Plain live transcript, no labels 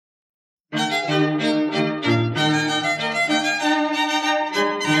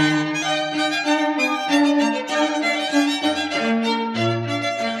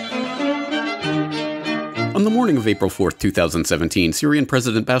April 4, 2017, Syrian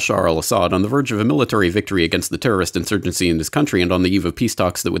President Bashar al-Assad, on the verge of a military victory against the terrorist insurgency in his country and on the eve of peace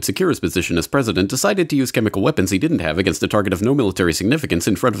talks that would secure his position as president, decided to use chemical weapons he didn't have against a target of no military significance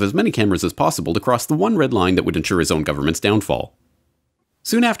in front of as many cameras as possible to cross the one red line that would ensure his own government's downfall.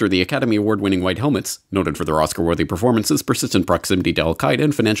 Soon after, the Academy Award-winning White Helmets, noted for their Oscar-worthy performances, persistent proximity to al-Qaeda,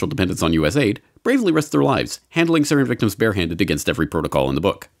 and financial dependence on US aid, bravely risked their lives, handling Syrian victims barehanded against every protocol in the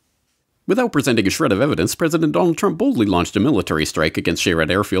book. Without presenting a shred of evidence, President Donald Trump boldly launched a military strike against Shared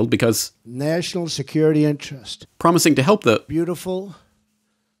Airfield because national security interest, promising to help the beautiful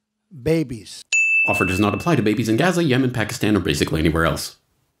babies. Offer does not apply to babies in Gaza, Yemen, Pakistan, or basically anywhere else.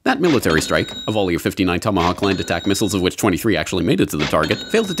 That military strike, a volley of 59 Tomahawk land attack missiles of which 23 actually made it to the target,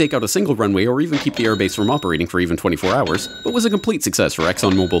 failed to take out a single runway or even keep the airbase from operating for even 24 hours, but was a complete success for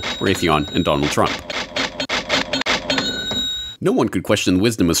ExxonMobil, Raytheon, and Donald Trump. No one could question the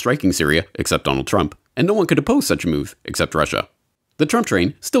wisdom of striking Syria, except Donald Trump, and no one could oppose such a move, except Russia. The Trump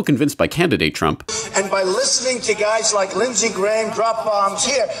train, still convinced by candidate Trump, and by listening to guys like Lindsey Graham drop bombs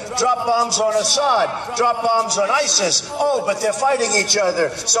here, drop bombs on Assad, drop bombs on ISIS, oh, but they're fighting each other,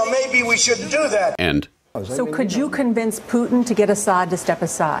 so maybe we shouldn't do that. And so could you convince Putin to get Assad to step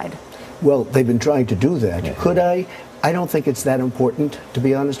aside? Well, they've been trying to do that. Could I? I don't think it's that important, to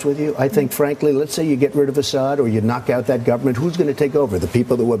be honest with you. I think, frankly, let's say you get rid of Assad or you knock out that government, who's going to take over? The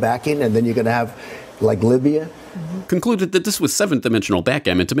people that were backing, and then you're going to have, like, Libya? Concluded that this was seventh-dimensional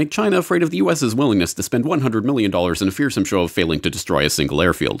backgammon to make China afraid of the US's willingness to spend $100 million in a fearsome show of failing to destroy a single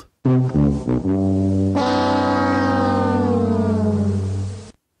airfield.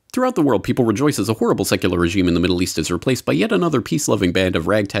 Throughout the world, people rejoice as a horrible secular regime in the Middle East is replaced by yet another peace-loving band of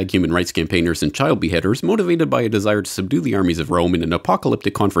ragtag human rights campaigners and child beheaders motivated by a desire to subdue the armies of Rome in an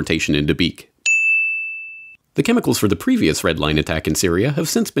apocalyptic confrontation in Dabiq. The chemicals for the previous Red Line attack in Syria have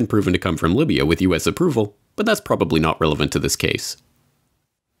since been proven to come from Libya with US approval, but that's probably not relevant to this case.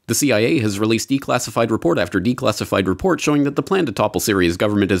 The CIA has released declassified report after declassified report showing that the plan to topple Syria's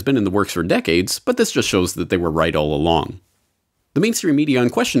government has been in the works for decades, but this just shows that they were right all along. The mainstream media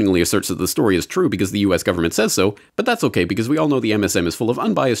unquestioningly asserts that the story is true because the US government says so, but that's okay because we all know the MSM is full of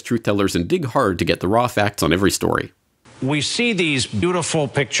unbiased truth-tellers and dig hard to get the raw facts on every story. We see these beautiful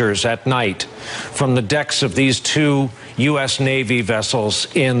pictures at night from the decks of these two U.S. Navy vessels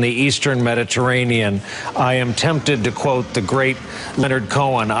in the eastern Mediterranean. I am tempted to quote the great Leonard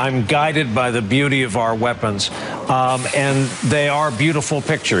Cohen, I'm guided by the beauty of our weapons, and they are beautiful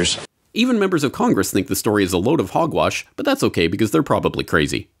pictures. Even members of Congress think the story is a load of hogwash, but that's okay because they're probably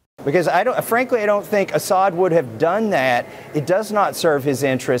crazy. Because frankly, I don't think Assad would have done that. It does not serve his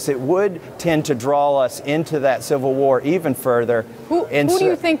interests. It would tend to draw us into that civil war even further. Who do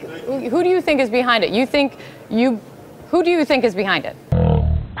you think is behind it? Who do you think is behind it?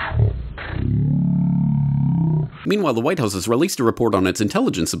 Meanwhile, the White House has released a report on its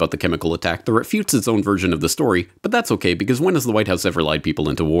intelligence about the chemical attack that refutes its own version of the story, but that's okay because when has the White House ever lied people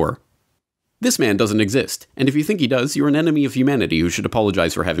into war? This man doesn't exist, and if you think he does, you're an enemy of humanity who should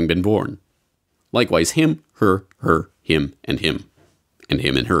apologize for having been born. Likewise, him, her, him, and him. And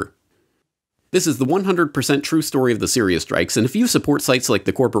him and her. This is the 100% true story of the Syria Strikes, and if you support sites like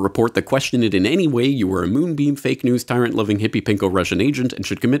the Corbettreport that question it in any way, you are a moonbeam, fake news, tyrant-loving, hippie-pinko Russian agent and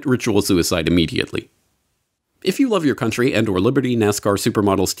should commit ritual suicide immediately. If you love your country and or liberty, NASCAR,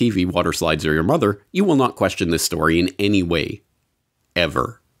 supermodels, TV, water slides, or your mother, you will not question this story in any way.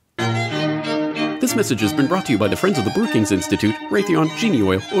 Ever. This message has been brought to you by the Friends of the Brookings Institute, Raytheon, Genie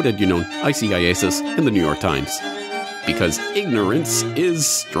Oil, Oded Yunon, ICIASIS, and the New York Times. Because ignorance is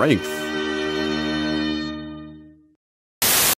strength.